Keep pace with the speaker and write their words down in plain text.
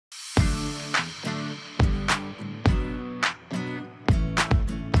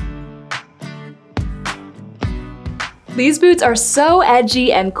These boots are so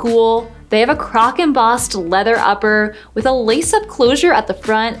edgy and cool. They have a croc embossed leather upper with a lace-up closure at the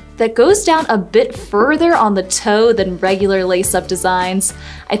front that goes down a bit further on the toe than regular lace-up designs.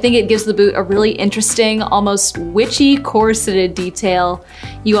 I think it gives the boot a really interesting, almost witchy corseted detail.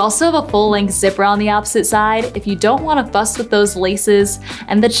 You also have a full-length zipper on the opposite side if you don't want to fuss with those laces,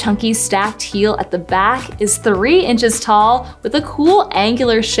 and the chunky stacked heel at the back is 3 inches tall with a cool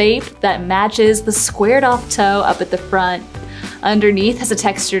angular shape that matches the squared off toe up at the front. Underneath has a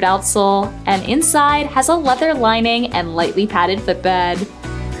textured outsole, and inside has a leather lining and lightly padded footbed.